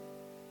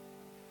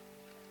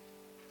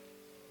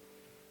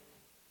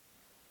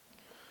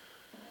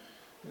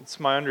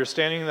It's my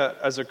understanding that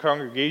as a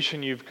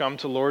congregation you've come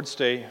to Lord's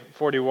Day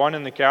 41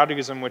 in the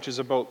Catechism, which is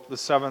about the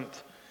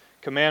seventh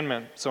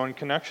commandment. So in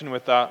connection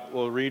with that,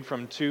 we'll read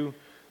from two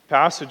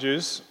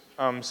passages,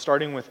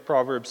 starting with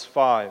Proverbs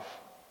 5.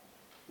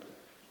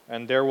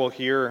 And there we'll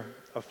hear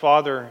a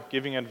father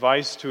giving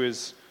advice to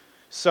his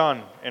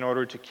son in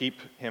order to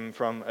keep him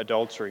from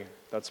adultery.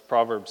 That's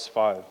Proverbs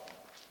 5.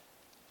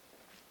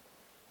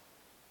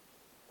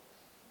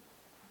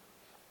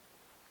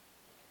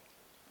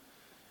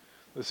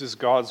 This is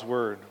God's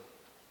word.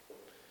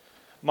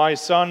 My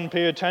son,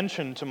 pay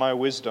attention to my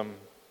wisdom.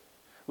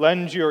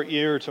 Lend your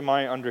ear to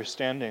my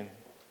understanding,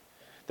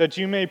 that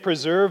you may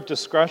preserve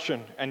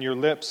discretion and your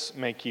lips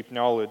may keep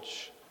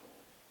knowledge.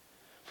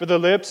 For the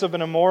lips of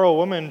an immoral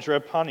woman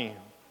drip honey,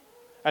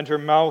 and her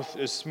mouth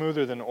is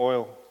smoother than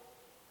oil.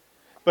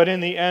 But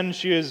in the end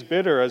she is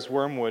bitter as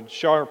wormwood,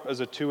 sharp as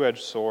a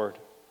two-edged sword.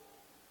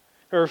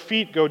 Her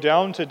feet go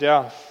down to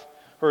death,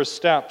 her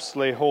steps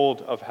lay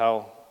hold of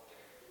hell.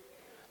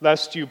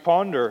 Lest you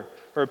ponder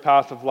her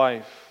path of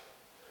life.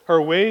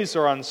 Her ways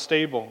are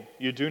unstable,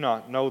 you do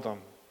not know them.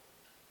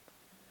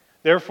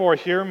 Therefore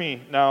hear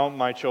me now,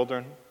 my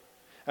children,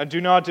 and do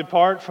not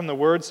depart from the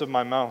words of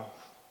my mouth.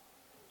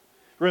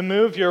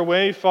 Remove your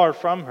way far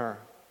from her,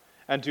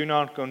 and do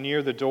not go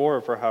near the door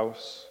of her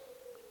house,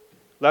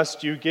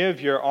 lest you give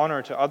your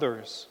honor to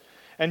others,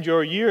 and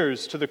your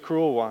years to the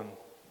cruel one.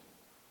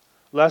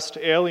 Lest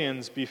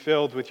aliens be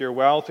filled with your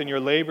wealth, and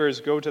your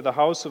labors go to the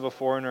house of a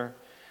foreigner,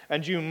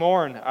 and you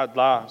mourn at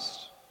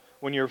last,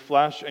 when your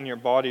flesh and your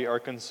body are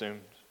consumed.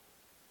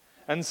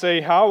 And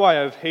say, how I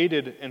have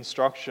hated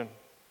instruction,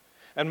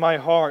 and my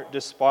heart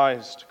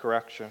despised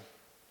correction.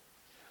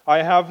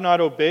 I have not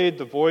obeyed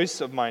the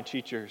voice of my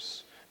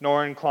teachers,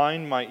 nor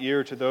inclined my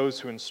ear to those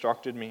who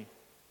instructed me.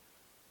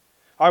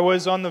 I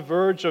was on the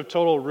verge of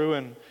total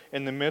ruin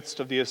in the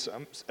midst of the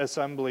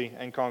assembly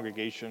and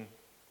congregation.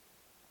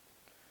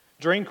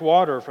 Drink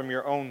water from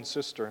your own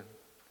cistern,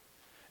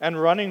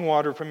 and running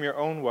water from your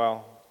own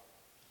well.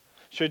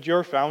 Should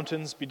your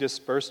fountains be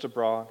dispersed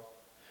abroad,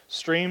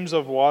 streams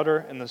of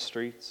water in the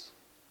streets,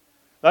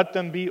 let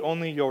them be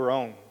only your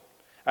own,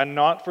 and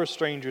not for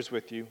strangers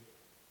with you.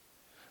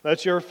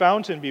 Let your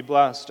fountain be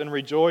blessed, and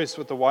rejoice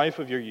with the wife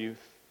of your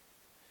youth.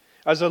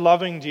 As a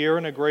loving deer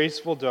and a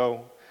graceful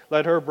doe,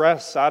 let her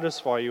breast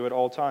satisfy you at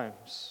all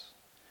times,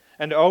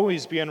 and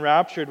always be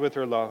enraptured with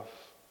her love.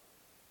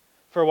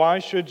 For why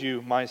should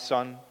you, my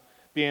son,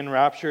 be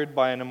enraptured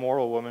by an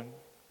immoral woman,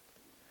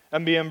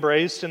 and be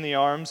embraced in the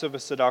arms of a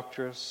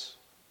seductress?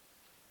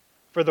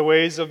 For the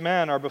ways of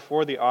man are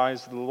before the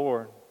eyes of the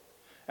Lord,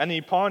 and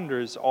he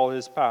ponders all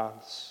his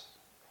paths.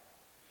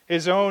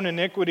 His own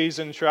iniquities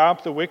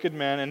entrap the wicked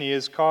man, and he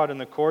is caught in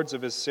the cords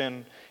of his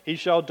sin. He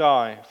shall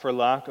die for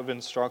lack of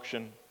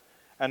instruction,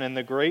 and in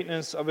the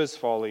greatness of his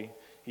folly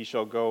he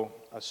shall go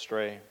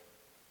astray.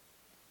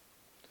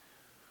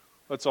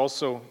 Let's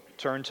also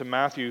turn to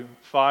Matthew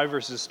 5,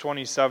 verses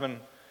 27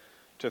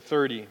 to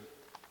 30.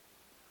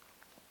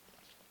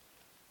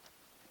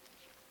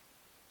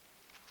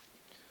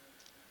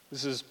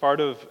 This is part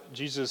of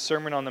Jesus'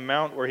 Sermon on the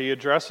Mount, where he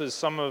addresses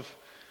some of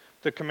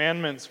the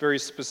commandments very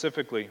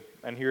specifically.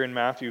 And here in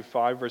Matthew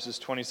 5, verses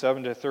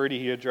 27 to 30,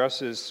 he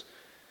addresses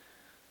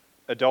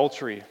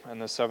adultery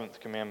and the seventh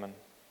commandment.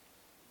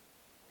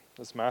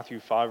 That's Matthew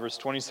 5, verse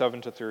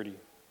 27 to 30.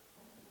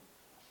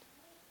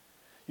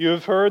 You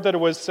have heard that it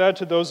was said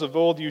to those of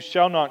old, you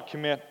shall not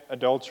commit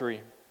adultery.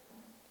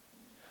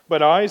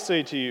 But I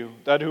say to you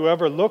that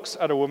whoever looks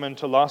at a woman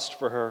to lust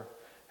for her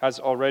has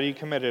already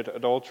committed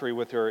adultery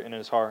with her in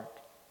his heart.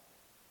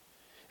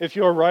 If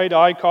your right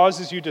eye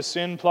causes you to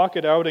sin, pluck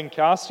it out and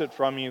cast it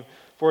from you,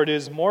 for it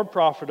is more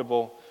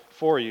profitable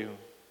for you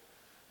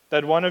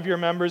that one of your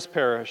members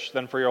perish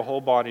than for your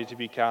whole body to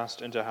be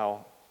cast into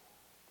hell.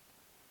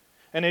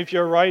 And if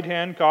your right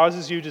hand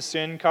causes you to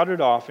sin, cut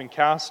it off and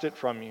cast it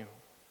from you.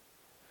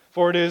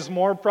 For it is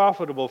more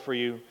profitable for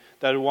you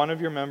that one of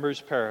your members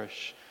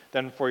perish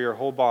than for your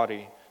whole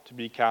body to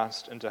be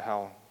cast into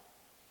hell.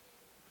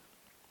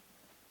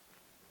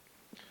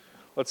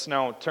 Let's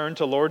now turn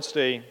to Lord's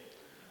Day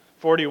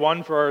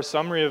 41 for our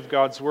summary of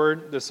God's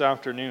Word this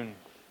afternoon.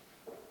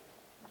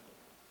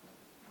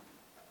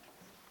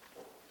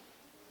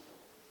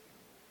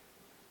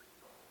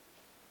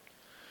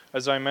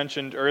 As I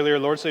mentioned earlier,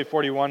 Lord's Day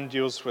 41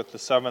 deals with the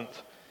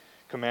seventh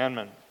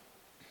commandment.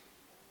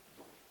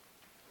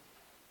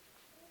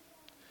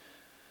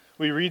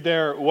 We read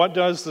there, what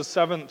does the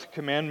seventh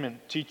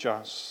commandment teach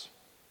us?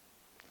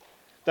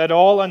 That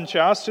all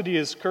unchastity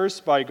is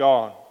cursed by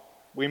God.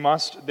 We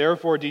must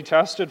therefore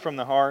detest it from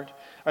the heart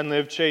and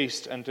live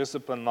chaste and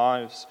disciplined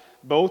lives,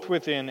 both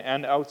within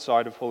and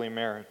outside of holy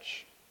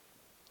marriage.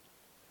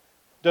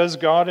 Does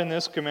God in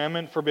this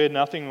commandment forbid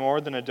nothing more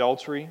than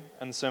adultery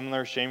and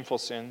similar shameful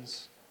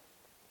sins?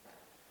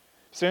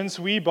 Since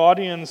we,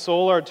 body and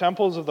soul, are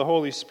temples of the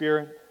Holy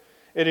Spirit,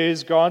 it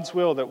is God's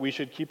will that we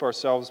should keep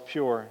ourselves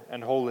pure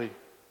and holy.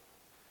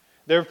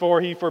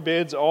 Therefore, he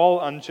forbids all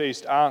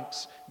unchaste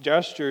acts,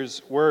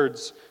 gestures,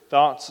 words,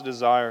 thoughts,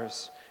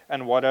 desires,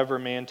 and whatever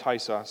may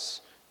entice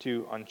us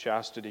to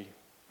unchastity.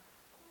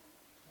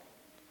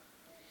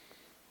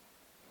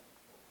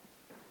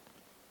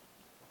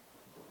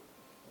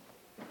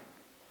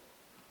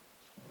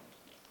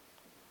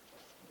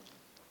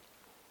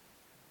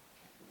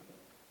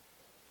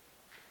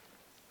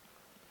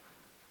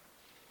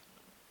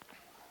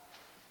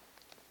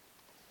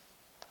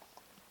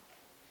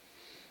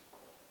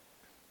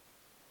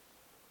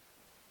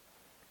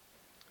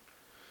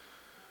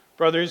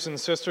 Brothers and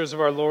sisters of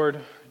our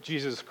Lord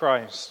Jesus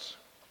Christ,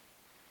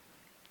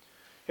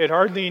 it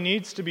hardly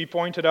needs to be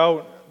pointed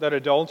out that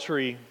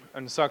adultery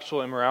and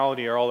sexual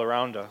immorality are all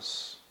around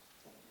us.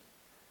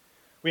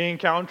 We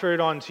encounter it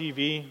on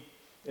TV,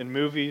 in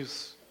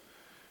movies,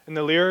 in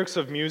the lyrics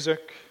of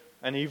music,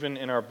 and even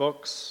in our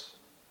books.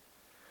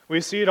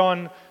 We see it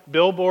on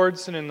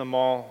billboards and in the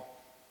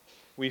mall.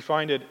 We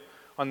find it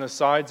on the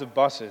sides of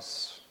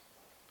buses.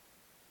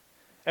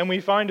 And we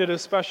find it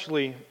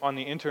especially on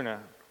the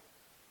internet.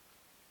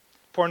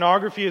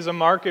 Pornography is a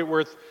market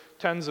worth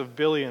tens of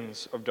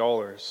billions of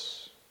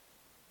dollars.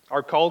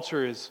 Our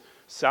culture is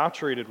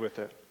saturated with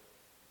it.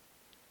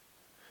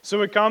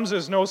 So it comes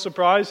as no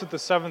surprise that the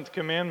seventh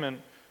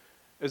commandment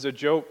is a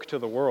joke to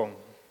the world.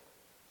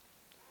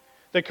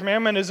 The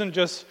commandment isn't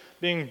just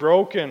being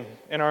broken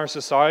in our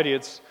society,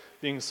 it's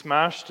being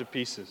smashed to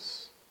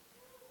pieces.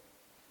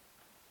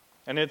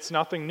 And it's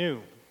nothing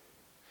new.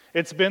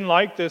 It's been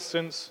like this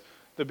since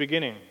the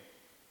beginning.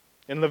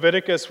 In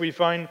Leviticus, we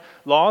find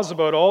laws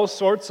about all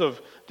sorts of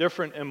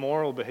different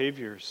immoral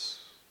behaviors.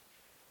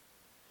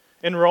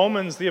 In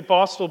Romans, the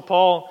Apostle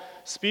Paul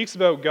speaks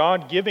about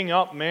God giving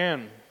up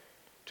man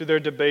to their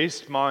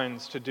debased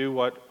minds to do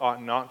what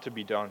ought not to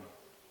be done.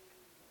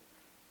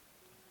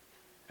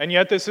 And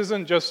yet this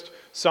isn't just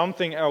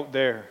something out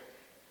there.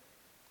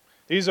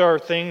 These are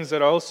things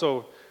that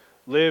also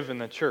live in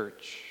the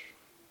church,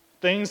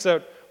 things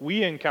that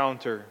we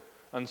encounter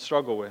and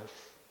struggle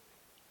with.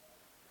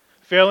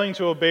 Failing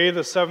to obey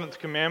the seventh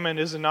commandment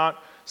is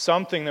not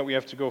something that we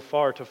have to go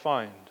far to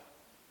find.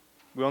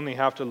 We only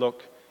have to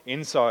look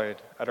inside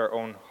at our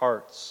own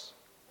hearts.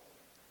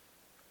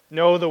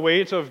 No, the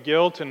weight of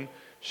guilt and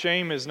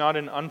shame is not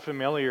an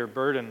unfamiliar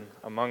burden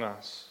among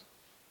us.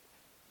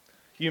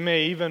 You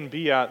may even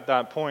be at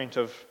that point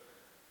of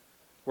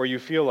where you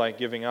feel like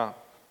giving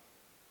up.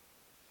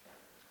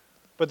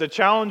 But the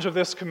challenge of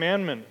this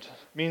commandment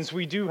means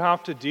we do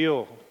have to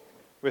deal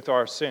with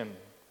our sin.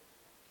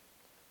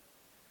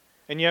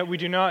 And yet we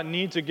do not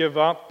need to give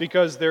up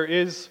because there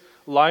is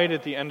light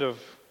at the end of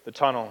the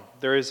tunnel.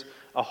 There is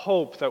a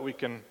hope that we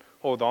can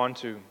hold on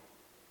to.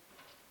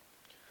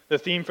 The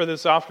theme for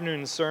this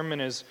afternoon's sermon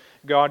is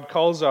God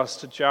calls us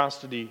to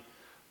chastity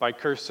by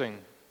cursing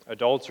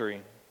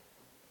adultery.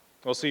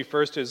 We'll see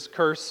first his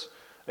curse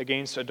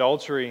against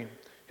adultery,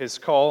 his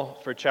call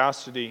for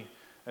chastity,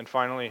 and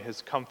finally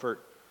his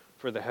comfort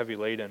for the heavy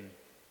laden.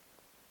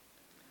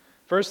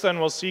 First then,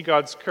 we'll see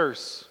God's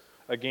curse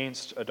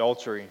against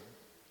adultery.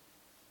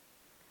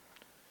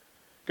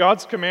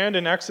 God's command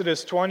in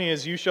Exodus 20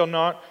 is, "You shall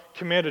not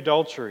commit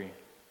adultery."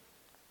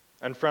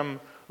 And from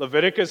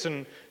Leviticus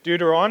and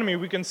Deuteronomy,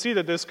 we can see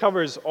that this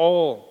covers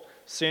all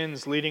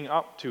sins leading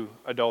up to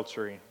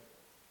adultery.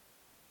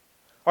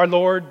 Our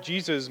Lord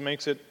Jesus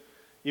makes it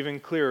even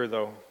clearer,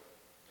 though.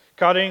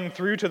 Cutting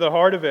through to the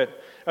heart of it,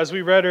 as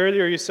we read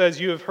earlier, he says,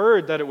 "You have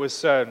heard that it was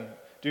said,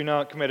 'Do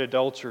not commit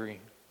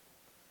adultery.'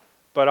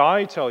 But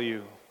I tell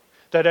you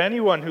that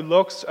anyone who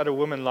looks at a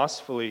woman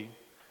lustfully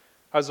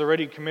has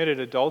already committed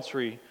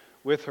adultery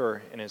with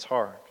her in his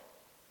heart."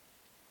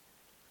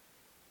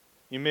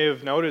 You may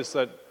have noticed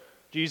that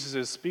Jesus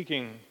is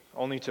speaking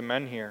only to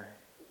men here.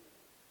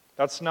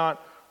 That's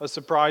not a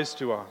surprise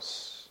to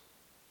us.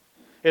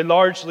 It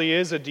largely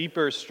is a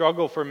deeper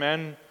struggle for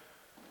men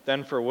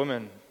than for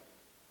women.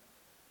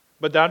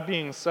 But that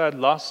being said,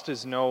 lust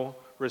is no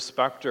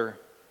respecter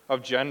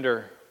of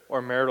gender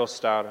or marital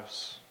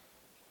status.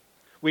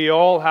 We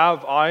all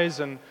have eyes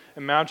and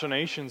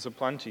imaginations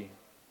aplenty.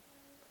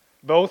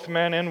 Both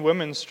men and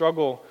women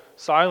struggle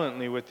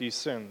silently with these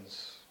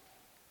sins.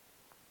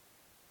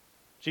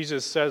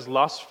 Jesus says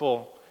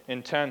lustful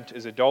intent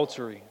is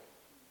adultery.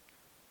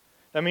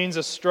 That means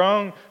a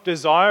strong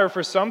desire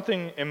for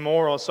something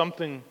immoral,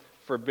 something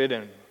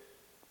forbidden.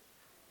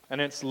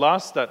 And it's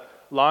lust that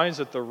lies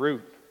at the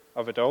root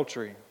of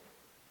adultery.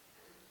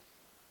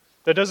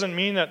 That doesn't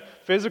mean that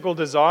physical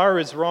desire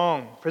is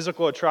wrong,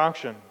 physical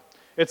attraction.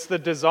 It's the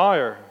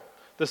desire,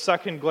 the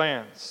second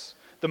glance,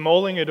 the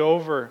mulling it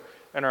over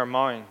in our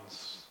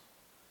minds.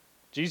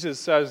 Jesus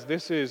says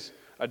this is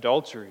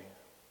adultery.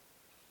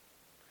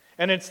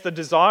 And it's the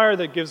desire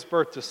that gives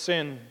birth to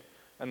sin,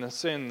 and the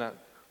sin that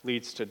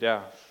leads to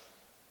death.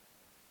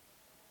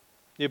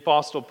 The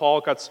Apostle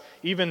Paul cuts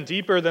even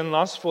deeper than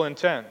lustful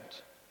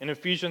intent. In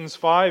Ephesians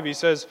 5, he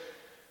says,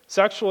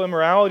 "Sexual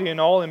immorality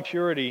and all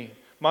impurity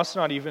must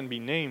not even be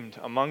named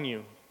among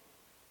you.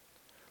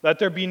 Let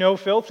there be no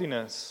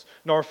filthiness,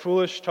 nor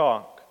foolish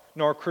talk,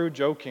 nor crude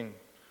joking,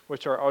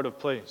 which are out of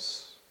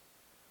place."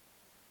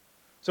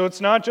 So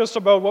it's not just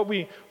about what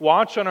we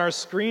watch on our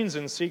screens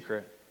in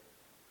secret.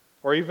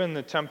 or even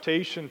the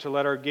temptation to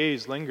let our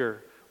gaze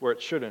linger where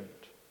it shouldn't.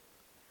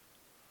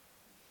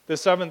 The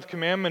seventh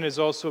commandment is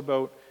also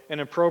about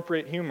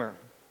inappropriate humor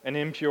and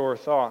impure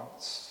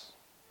thoughts.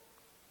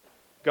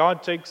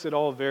 God takes it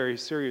all very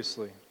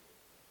seriously.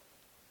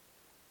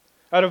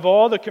 Out of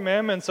all the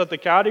commandments that the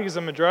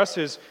Catechism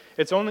addresses,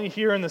 it's only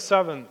here in the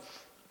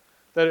seventh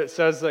that it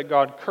says that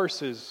God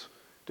curses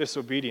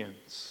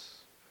disobedience.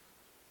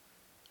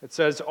 It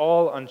says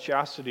all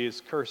unchastity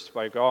is cursed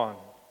by God.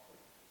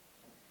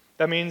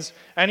 That means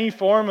any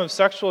form of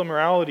sexual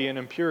immorality and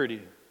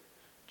impurity,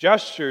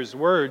 gestures,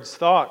 words,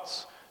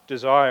 thoughts,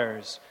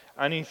 desires,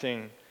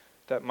 anything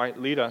that might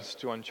lead us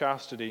to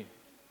unchastity.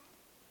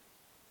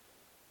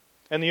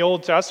 In the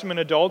Old Testament,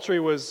 adultery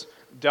was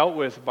dealt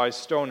with by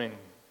stoning.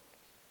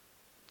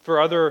 For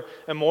other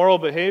immoral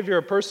behavior,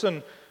 a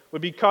person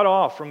would be cut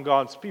off from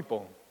God's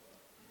people.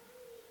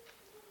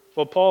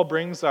 Well, Paul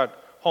brings that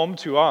home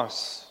to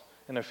us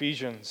in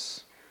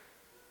Ephesians.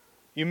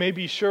 You may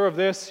be sure of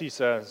this, he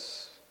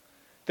says,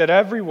 that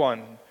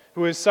everyone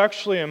who is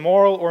sexually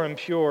immoral or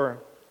impure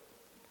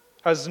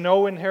has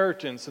no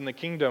inheritance in the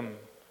kingdom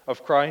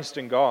of Christ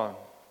and God.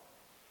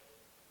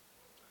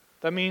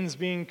 That means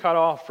being cut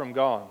off from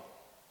God.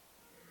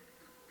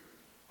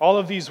 All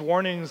of these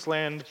warnings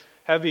land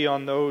heavy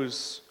on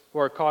those who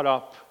are caught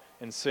up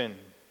in sin.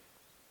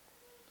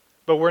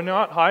 But we're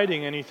not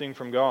hiding anything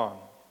from God.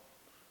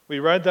 We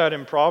read that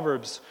in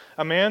Proverbs.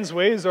 A man's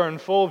ways are in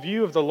full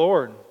view of the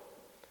Lord,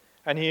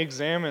 and he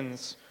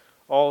examines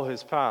all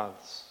his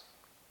paths.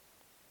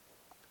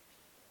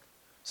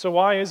 So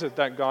why is it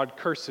that God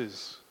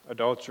curses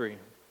adultery?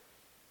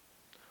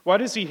 Why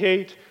does he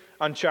hate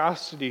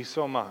unchastity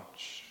so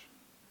much?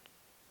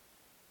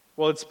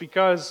 Well, it's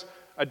because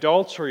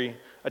adultery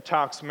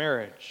attacks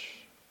marriage.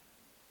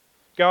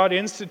 God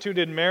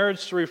instituted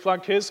marriage to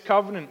reflect his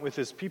covenant with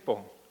his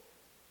people.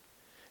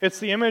 It's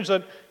the image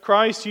that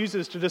Christ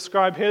uses to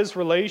describe his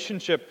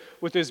relationship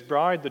with his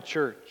bride, the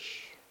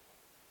church.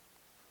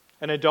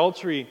 And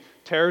adultery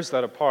tears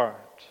that apart.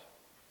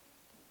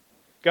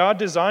 God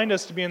designed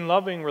us to be in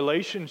loving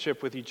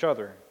relationship with each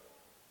other,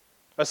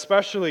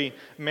 especially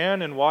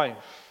man and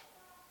wife.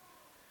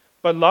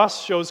 But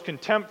lust shows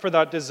contempt for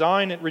that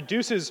design. It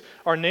reduces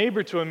our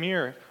neighbor to a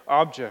mere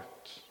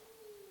object,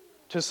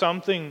 to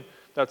something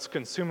that's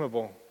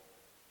consumable.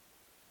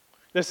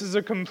 This is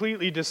a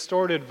completely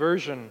distorted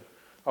version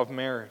of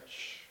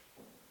marriage.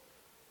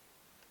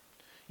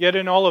 Yet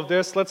in all of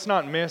this, let's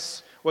not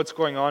miss what's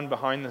going on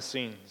behind the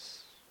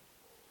scenes.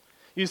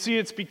 You see,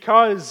 it's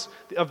because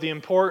of the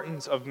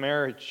importance of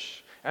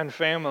marriage and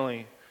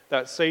family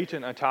that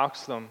Satan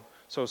attacks them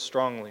so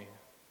strongly.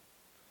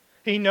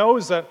 He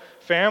knows that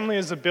family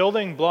is a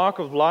building block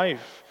of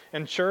life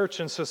in church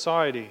and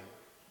society.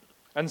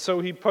 And so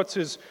he puts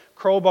his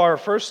crowbar,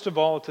 first of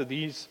all, to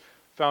these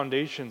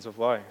foundations of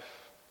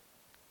life.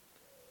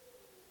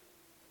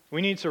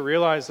 We need to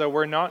realize that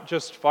we're not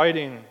just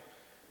fighting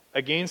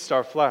against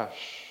our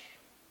flesh.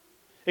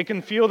 It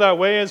can feel that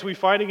way as we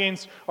fight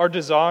against our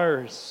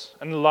desires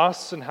and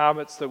lusts and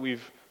habits that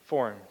we've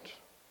formed.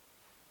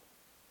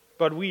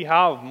 But we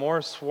have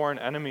more sworn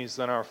enemies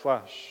than our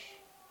flesh.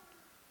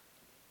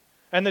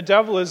 And the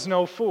devil is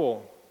no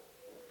fool.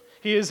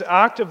 He is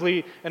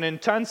actively and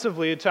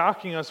intensively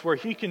attacking us where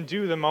he can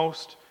do the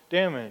most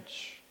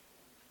damage.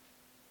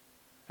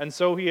 And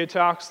so he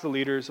attacks the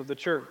leaders of the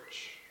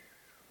church.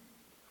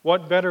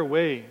 What better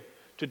way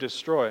to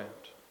destroy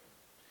it?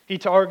 He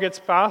targets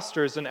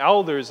pastors and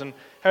elders and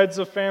heads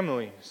of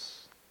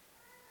families.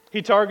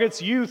 He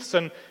targets youths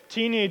and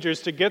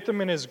teenagers to get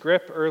them in his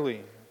grip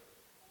early.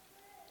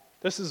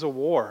 This is a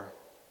war.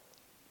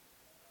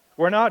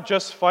 We're not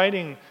just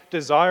fighting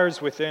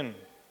desires within.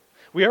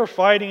 We are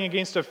fighting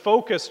against a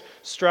focused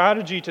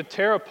strategy to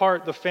tear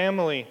apart the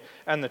family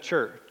and the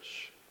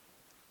church.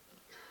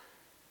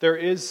 There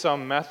is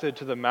some method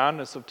to the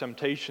madness of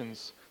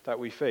temptations that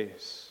we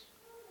face.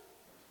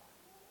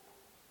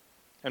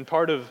 And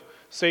part of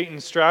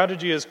Satan's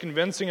strategy is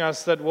convincing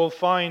us that we'll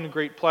find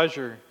great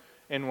pleasure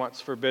in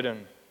what's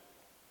forbidden.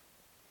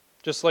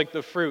 Just like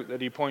the fruit that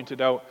he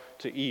pointed out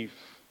to Eve.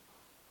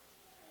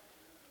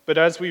 But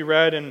as we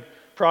read in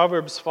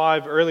Proverbs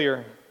 5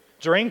 earlier,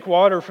 drink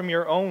water from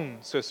your own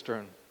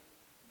cistern,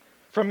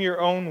 from your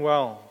own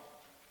well.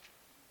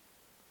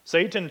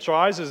 Satan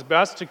tries his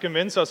best to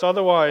convince us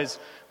otherwise,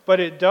 but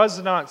it does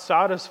not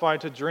satisfy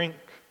to drink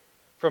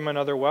from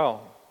another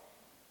well.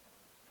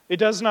 It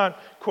does not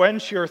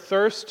quench your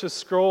thirst to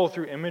scroll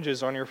through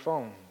images on your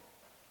phone.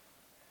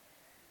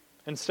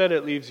 Instead,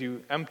 it leaves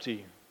you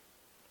empty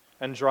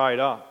and dried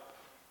up.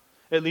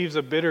 It leaves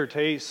a bitter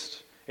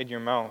taste in your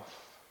mouth.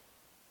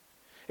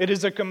 It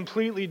is a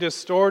completely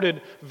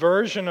distorted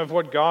version of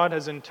what God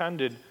has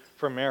intended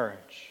for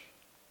marriage.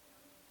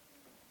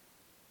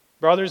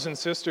 Brothers and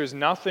sisters,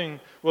 nothing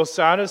will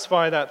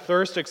satisfy that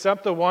thirst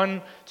except the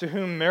one to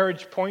whom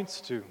marriage points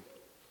to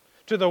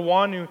the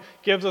one who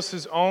gives us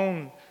his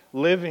own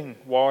living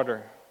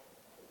water.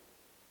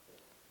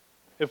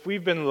 If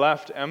we've been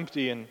left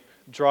empty and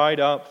dried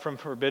up from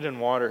forbidden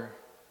water,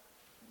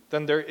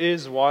 then there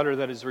is water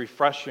that is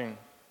refreshing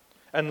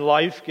and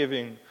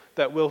life-giving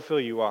that will fill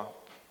you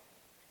up.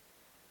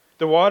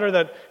 The water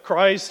that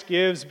Christ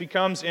gives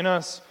becomes in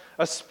us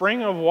a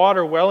spring of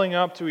water welling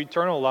up to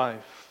eternal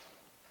life.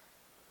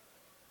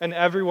 And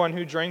everyone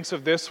who drinks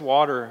of this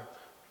water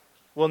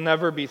will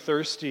never be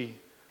thirsty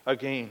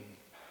again.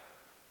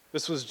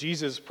 This was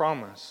Jesus'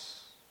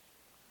 promise.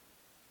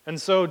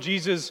 And so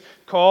Jesus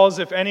calls,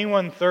 if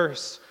anyone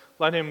thirsts,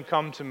 let him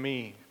come to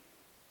me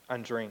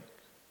and drink.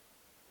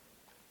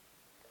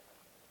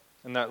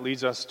 And that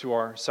leads us to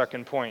our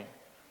second point,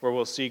 where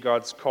we'll see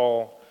God's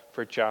call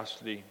for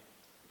chastity.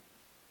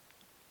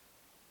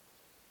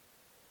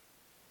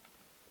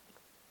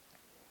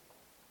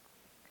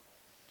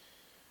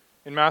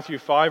 In Matthew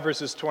 5,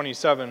 verses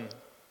 27,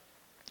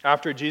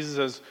 after Jesus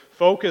has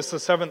focused the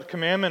seventh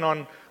commandment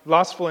on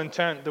lustful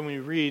intent, then we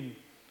read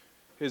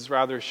his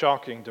rather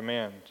shocking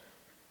demand.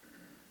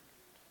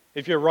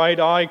 If your right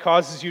eye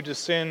causes you to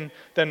sin,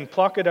 then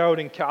pluck it out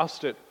and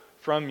cast it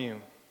from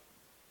you.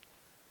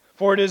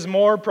 For it is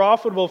more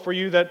profitable for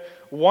you that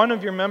one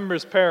of your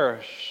members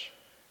perish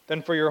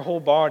than for your whole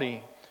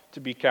body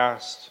to be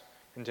cast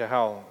into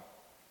hell.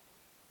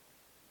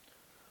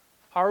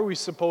 How are we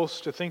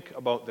supposed to think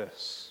about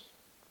this?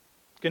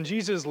 Can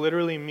Jesus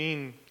literally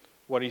mean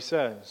what he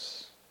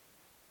says?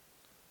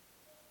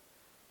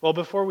 Well,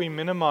 before we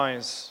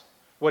minimize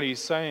what he's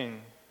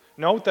saying,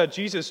 note that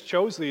Jesus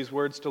chose these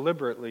words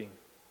deliberately.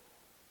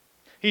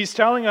 He's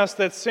telling us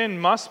that sin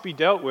must be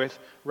dealt with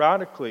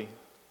radically.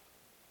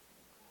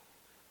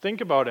 Think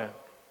about it.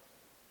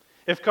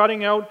 If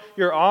cutting out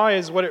your eye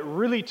is what it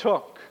really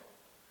took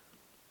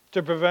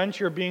to prevent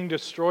your being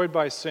destroyed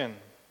by sin,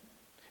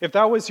 if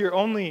that was your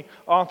only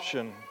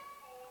option,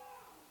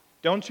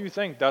 don't you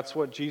think that's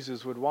what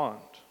Jesus would want?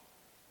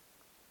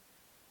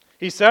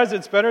 He says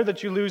it's better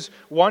that you lose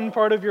one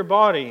part of your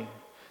body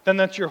than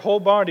that your whole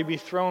body be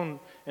thrown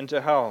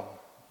into hell.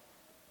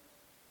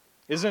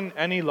 Isn't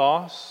any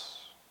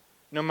loss,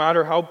 no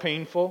matter how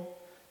painful,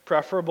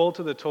 preferable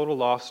to the total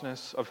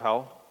lostness of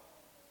hell?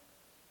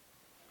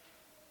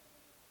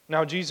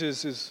 Now,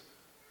 Jesus is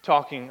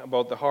talking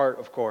about the heart,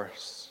 of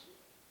course.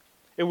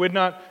 It would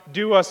not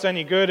do us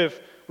any good if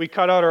we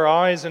cut out our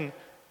eyes and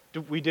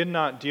we did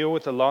not deal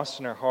with the lust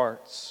in our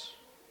hearts.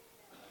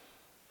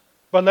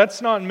 But let's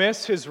not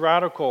miss his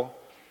radical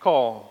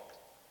call.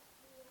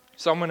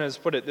 Someone has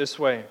put it this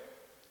way: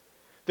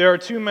 there are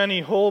too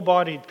many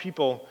whole-bodied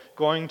people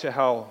going to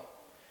hell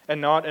and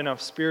not enough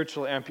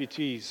spiritual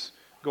amputees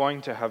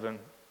going to heaven.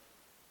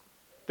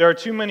 There are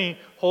too many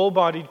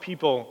whole-bodied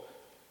people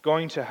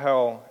going to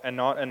hell and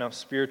not enough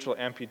spiritual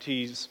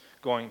amputees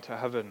going to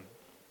heaven.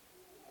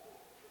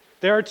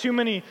 There are too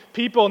many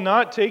people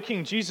not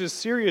taking Jesus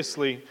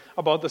seriously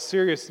about the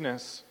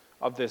seriousness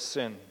of this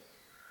sin.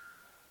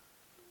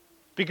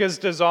 Because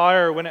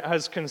desire, when it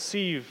has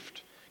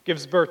conceived,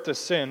 gives birth to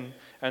sin,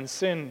 and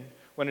sin,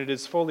 when it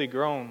is fully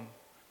grown,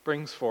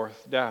 brings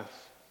forth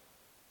death.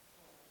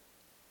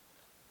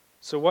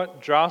 So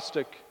what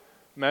drastic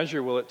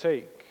measure will it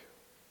take?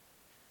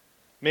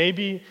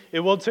 Maybe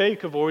it will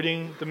take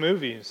avoiding the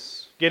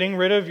movies, getting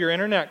rid of your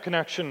internet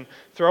connection,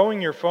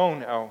 throwing your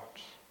phone out.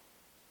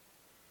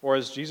 Or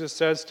as Jesus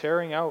says,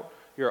 tearing out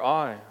your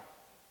eye.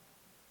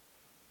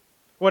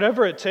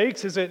 Whatever it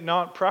takes, is it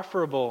not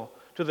preferable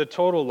to the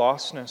total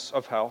lostness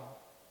of hell?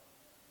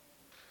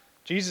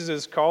 Jesus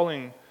is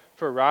calling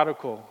for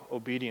radical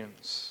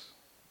obedience.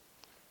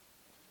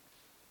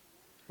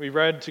 We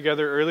read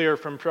together earlier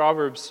from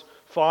Proverbs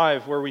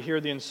 5, where we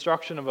hear the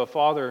instruction of a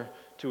father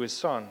to his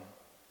son.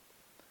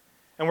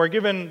 And we're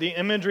given the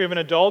imagery of an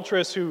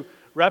adulteress who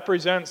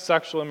represents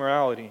sexual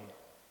immorality.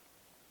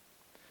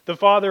 The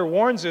father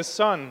warns his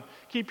son,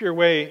 keep your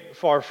way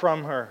far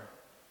from her,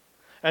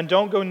 and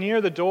don't go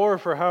near the door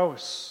of her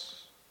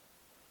house.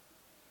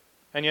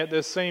 And yet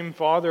this same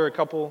father, a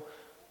couple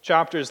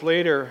chapters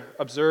later,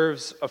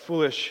 observes a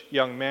foolish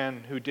young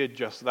man who did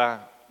just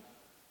that.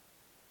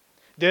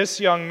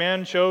 This young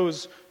man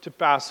chose to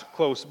pass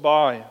close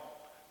by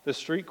the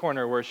street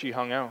corner where she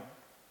hung out.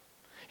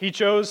 He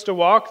chose to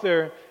walk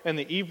there in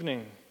the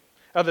evening,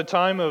 at the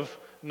time of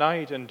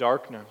night and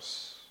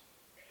darkness.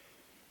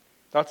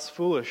 That's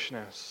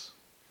foolishness.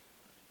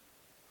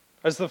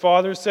 As the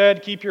father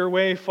said, keep your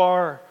way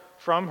far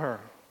from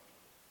her.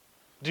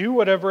 Do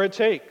whatever it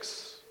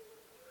takes.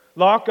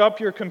 Lock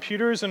up your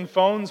computers and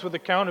phones with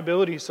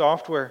accountability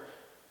software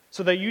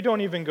so that you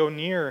don't even go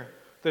near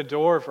the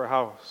door of her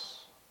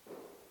house.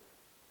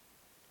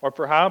 Or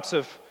perhaps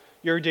if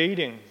you're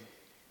dating,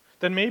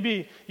 then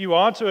maybe you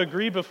ought to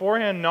agree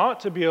beforehand not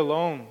to be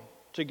alone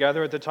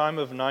together at the time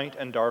of night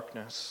and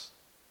darkness.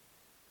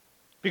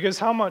 Because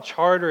how much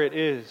harder it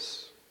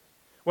is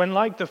when,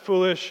 like the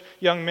foolish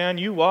young man,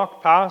 you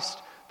walk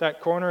past that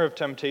corner of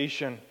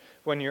temptation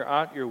when you're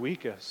at your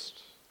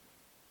weakest.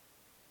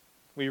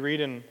 We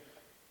read in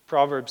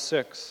Proverbs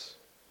 6,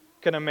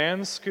 can a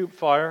man scoop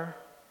fire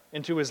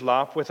into his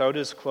lap without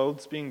his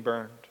clothes being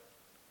burned?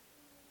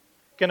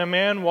 Can a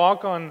man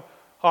walk on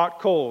hot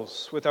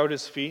coals without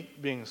his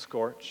feet being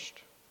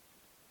scorched?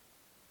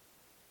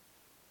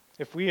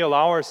 If we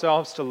allow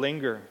ourselves to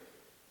linger,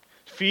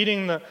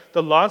 feeding the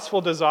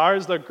lustful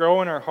desires that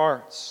grow in our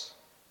hearts,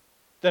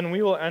 then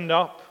we will end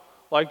up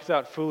like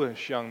that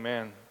foolish young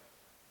man.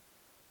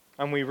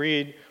 And we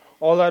read,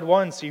 all at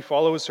once he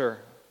follows her,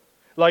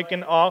 like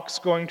an ox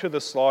going to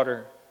the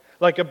slaughter,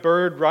 like a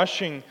bird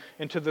rushing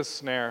into the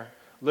snare,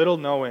 little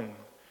knowing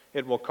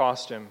it will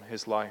cost him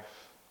his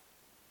life.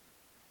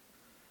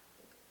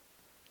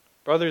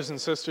 Brothers and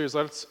sisters,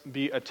 let's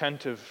be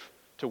attentive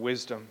to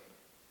wisdom.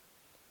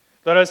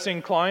 Let us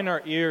incline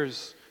our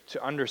ears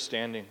to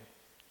understanding.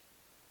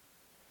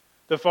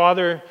 The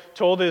Father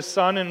told his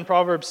Son in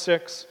Proverbs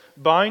 6,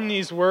 bind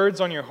these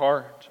words on your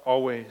heart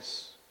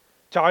always.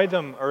 Tie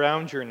them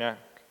around your neck.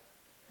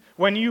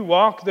 When you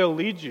walk, they'll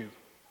lead you.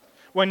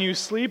 When you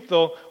sleep,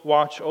 they'll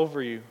watch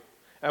over you.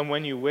 And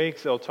when you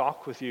wake, they'll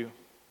talk with you.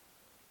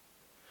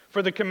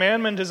 For the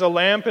commandment is a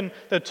lamp and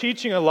the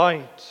teaching a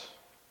light.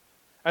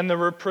 And the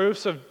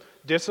reproofs of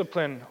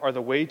discipline are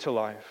the way to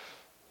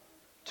life,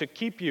 to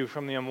keep you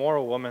from the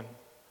immoral woman,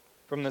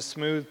 from the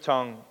smooth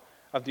tongue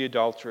of the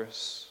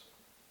adulteress.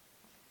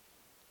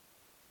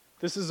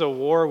 This is a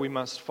war we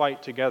must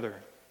fight together.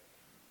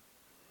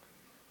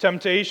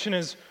 Temptation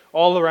is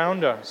all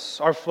around us.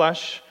 Our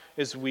flesh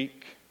is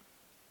weak.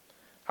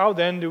 How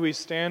then do we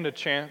stand a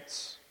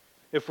chance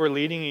if we're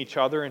leading each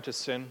other into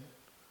sin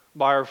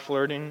by our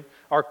flirting,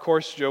 our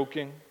coarse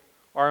joking,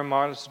 our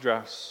immodest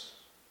dress?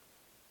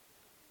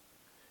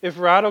 If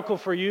radical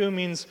for you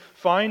means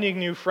finding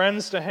new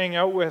friends to hang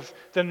out with,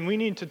 then we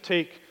need to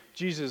take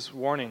Jesus'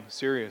 warning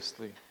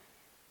seriously.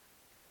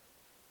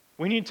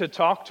 We need to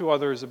talk to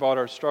others about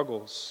our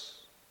struggles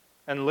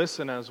and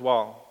listen as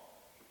well.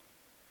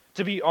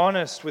 To be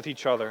honest with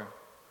each other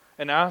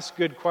and ask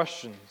good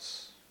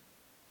questions.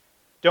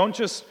 Don't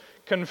just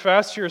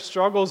confess your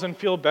struggles and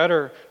feel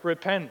better.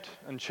 Repent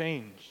and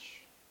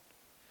change.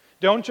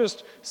 Don't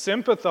just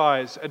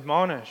sympathize,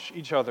 admonish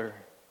each other.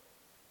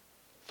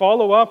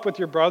 Follow up with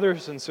your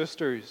brothers and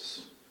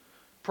sisters.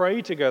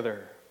 Pray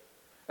together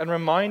and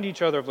remind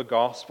each other of the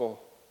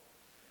gospel.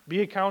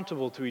 Be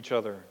accountable to each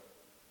other.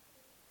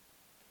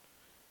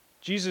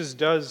 Jesus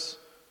does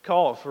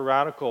call for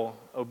radical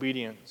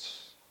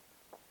obedience.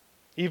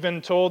 He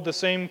even told the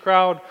same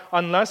crowd,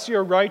 unless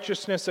your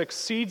righteousness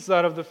exceeds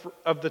that of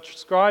the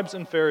scribes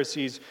and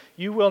Pharisees,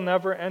 you will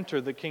never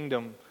enter the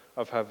kingdom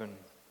of heaven.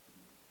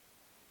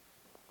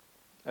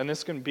 And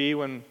this can be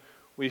when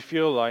we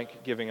feel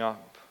like giving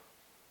up.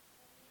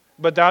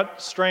 But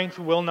that strength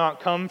will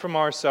not come from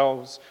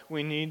ourselves.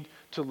 We need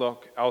to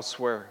look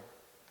elsewhere.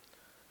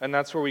 And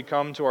that's where we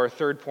come to our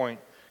third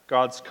point,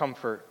 God's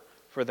comfort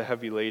for the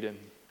heavy laden.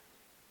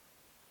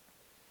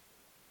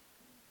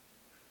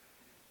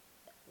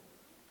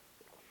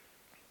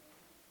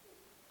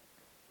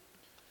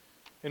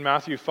 In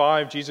Matthew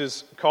 5,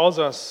 Jesus calls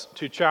us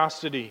to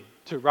chastity,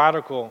 to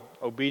radical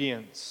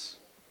obedience.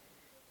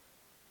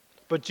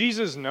 But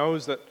Jesus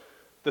knows that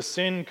the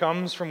sin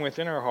comes from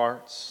within our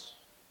hearts.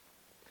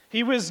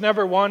 He was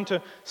never one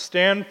to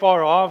stand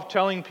far off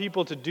telling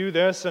people to do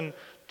this and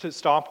to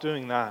stop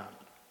doing that.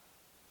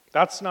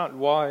 That's not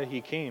why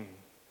he came.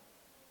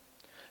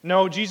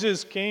 No,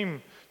 Jesus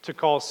came to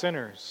call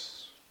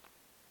sinners.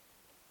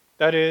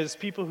 That is,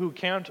 people who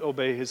can't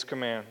obey his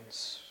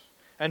commands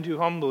and who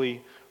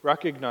humbly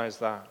recognize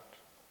that.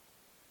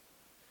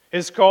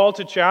 His call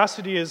to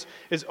chastity is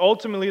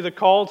ultimately the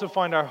call to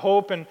find our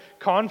hope and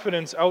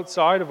confidence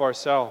outside of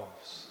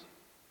ourselves.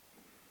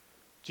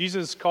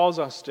 Jesus calls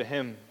us to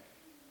him,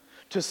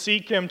 to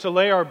seek him, to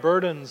lay our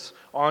burdens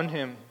on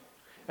him,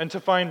 and to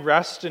find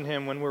rest in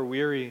him when we're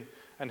weary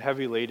and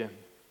heavy laden.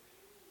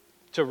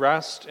 To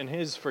rest in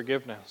his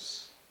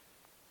forgiveness.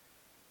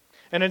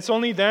 And it's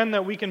only then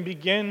that we can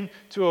begin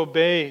to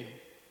obey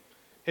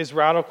his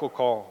radical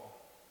call.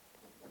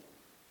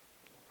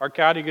 Our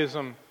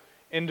Catechism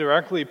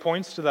indirectly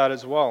points to that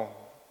as well.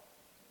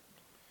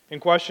 In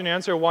question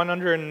answer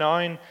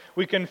 109,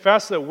 we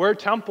confess that we're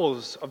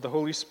temples of the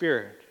Holy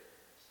Spirit.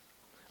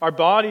 Our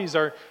bodies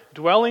are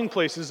dwelling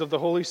places of the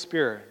Holy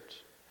Spirit,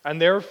 and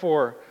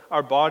therefore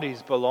our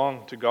bodies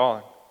belong to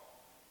God.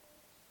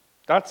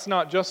 That's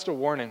not just a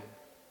warning.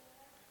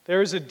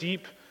 There is a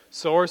deep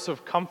source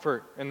of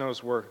comfort in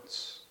those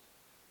words.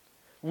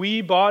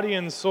 We, body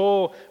and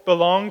soul,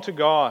 belong to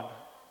God.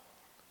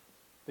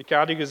 The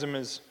Catechism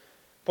is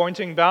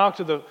pointing back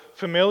to the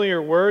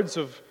familiar words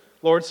of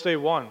Lord's Day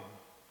 1.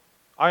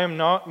 I am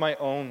not my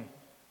own,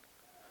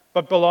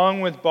 but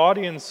belong with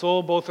body and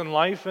soul both in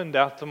life and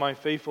death to my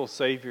faithful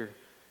Savior,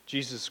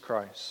 Jesus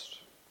Christ,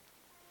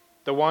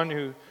 the one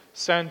who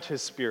sent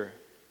his Spirit.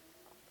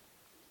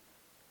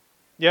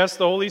 Yes,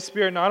 the Holy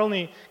Spirit not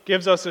only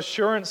gives us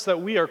assurance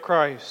that we are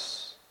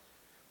Christ,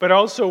 but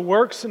also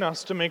works in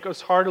us to make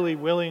us heartily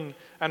willing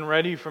and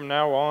ready from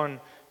now on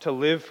to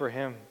live for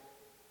him.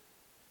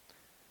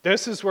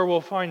 This is where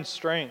we'll find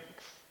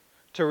strength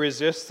to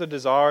resist the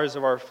desires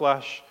of our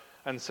flesh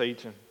and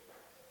Satan.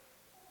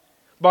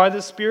 By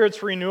the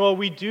Spirit's renewal,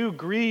 we do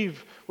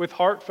grieve with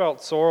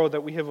heartfelt sorrow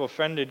that we have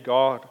offended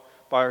God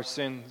by our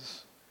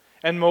sins,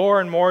 and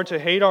more to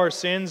hate our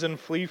sins and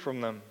flee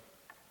from them.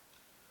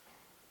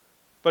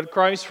 But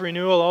Christ's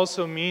renewal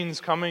also means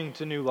coming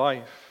to new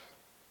life,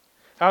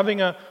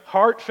 having a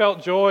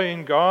heartfelt joy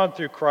in God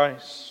through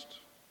Christ,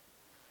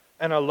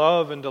 and a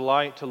love and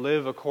delight to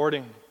live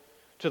according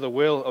to the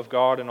will of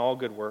God in all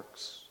good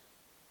works.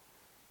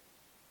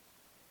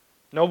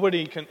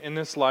 Nobody in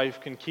this life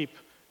can keep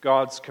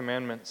God's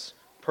commandments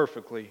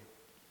perfectly.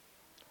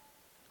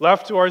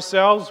 Left to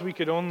ourselves, we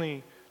could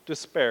only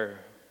despair.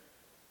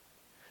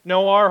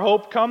 No, our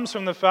hope comes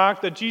from the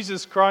fact that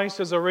Jesus Christ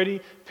has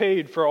already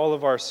paid for all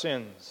of our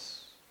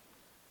sins,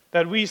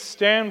 that we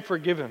stand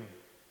forgiven.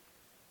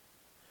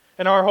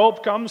 And our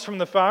hope comes from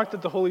the fact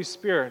that the Holy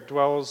Spirit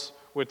dwells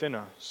within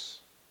us.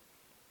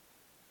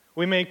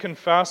 We may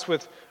confess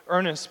with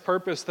earnest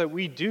purpose that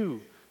we do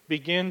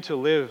begin to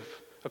live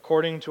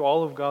according to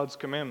all of God's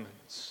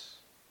commandments.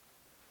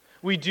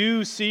 We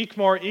do seek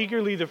more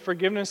eagerly the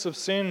forgiveness of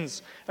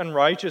sins and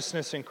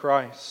righteousness in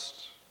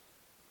Christ.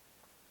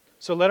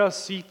 So let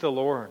us seek the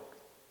Lord.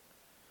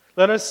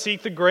 Let us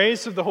seek the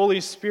grace of the Holy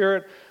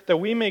Spirit that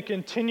we may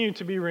continue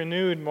to be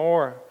renewed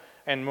more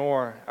and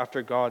more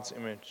after God's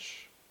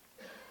image.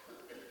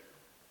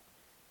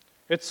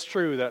 It's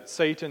true that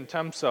Satan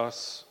tempts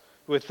us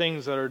with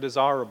things that are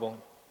desirable.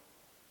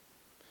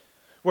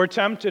 We're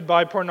tempted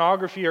by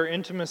pornography or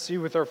intimacy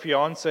with our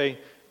fiancé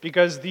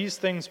because these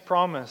things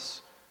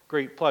promise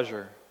great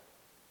pleasure,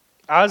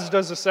 as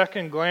does a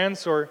second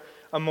glance or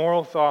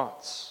immoral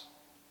thoughts.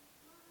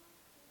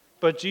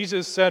 But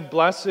Jesus said,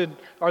 "Blessed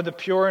are the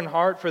pure in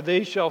heart, for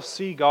they shall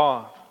see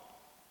God."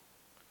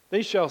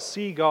 They shall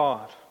see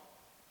God.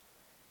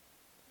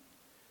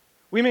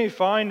 We may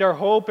find our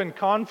hope and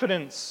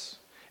confidence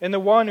in the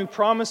one who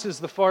promises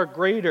the far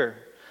greater,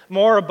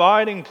 more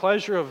abiding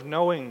pleasure of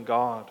knowing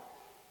God.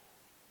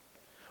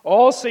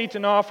 All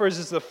Satan offers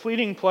is the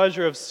fleeting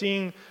pleasure of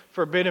seeing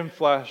forbidden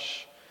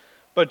flesh,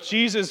 but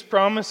Jesus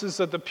promises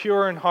that the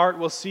pure in heart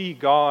will see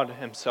God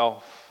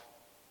Himself.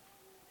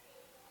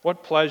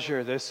 What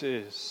pleasure this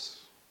is.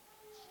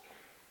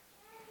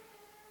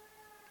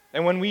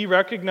 And when we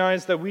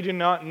recognize that we do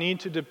not need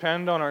to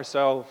depend on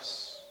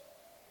ourselves,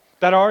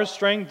 that our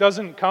strength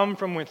doesn't come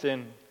from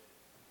within,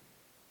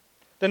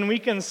 then we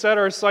can set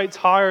our sights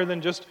higher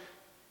than just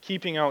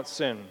keeping out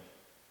sin.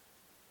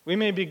 We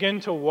may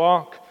begin to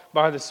walk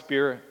by the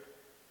Spirit,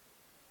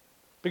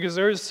 because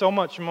there is so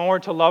much more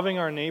to loving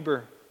our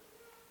neighbor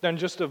than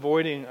just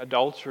avoiding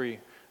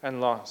adultery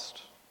and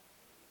lust.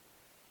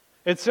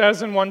 It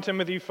says in 1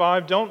 Timothy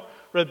 5, "Don't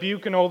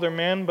rebuke an older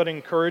man, but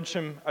encourage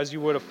him as you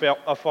would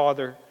a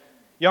father.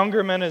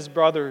 Younger men as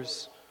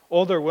brothers,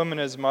 older women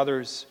as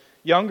mothers,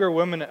 younger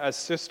women as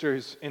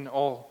sisters in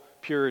all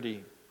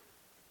purity."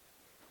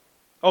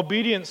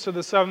 Obedience to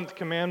the seventh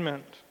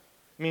commandment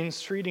means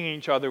treating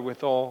each other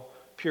with all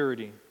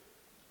purity.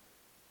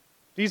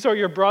 These are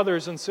your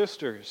brothers and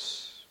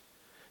sisters,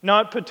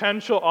 not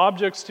potential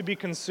objects to be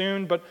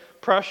consumed,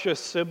 but precious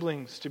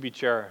siblings to be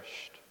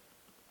cherished.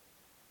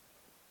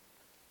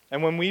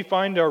 And when we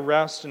find our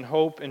rest and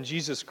hope in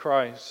Jesus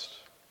Christ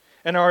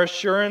and our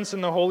assurance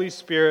in the Holy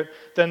Spirit,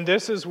 then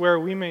this is where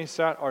we may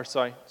set our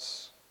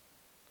sights.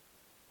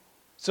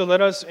 So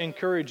let us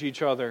encourage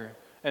each other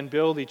and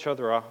build each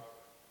other up.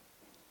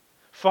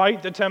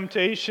 Fight the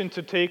temptation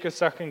to take a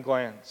second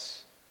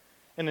glance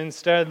and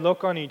instead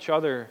look on each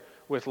other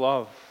with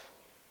love.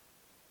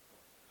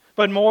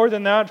 But more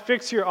than that,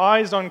 fix your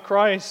eyes on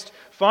Christ.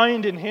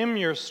 Find in Him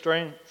your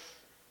strength.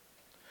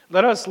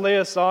 Let us lay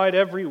aside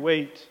every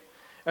weight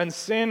and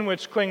sin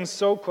which clings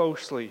so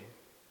closely,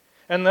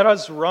 and let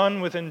us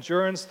run with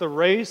endurance the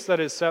race that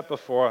is set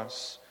before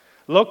us,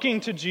 looking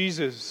to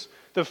Jesus,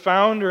 the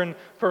founder and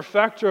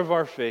perfecter of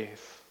our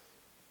faith,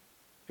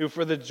 who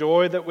for the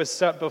joy that was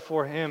set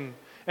before Him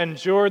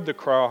endured the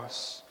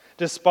cross,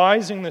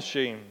 despising the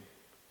shame,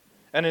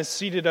 and is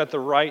seated at the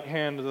right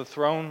hand of the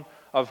throne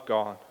of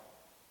God.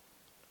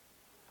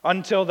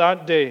 Until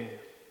that day,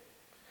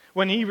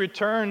 when He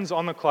returns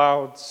on the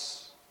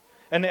clouds,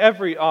 and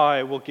every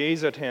eye will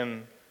gaze at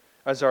Him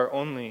as our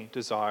only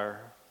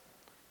desire.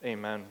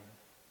 Amen.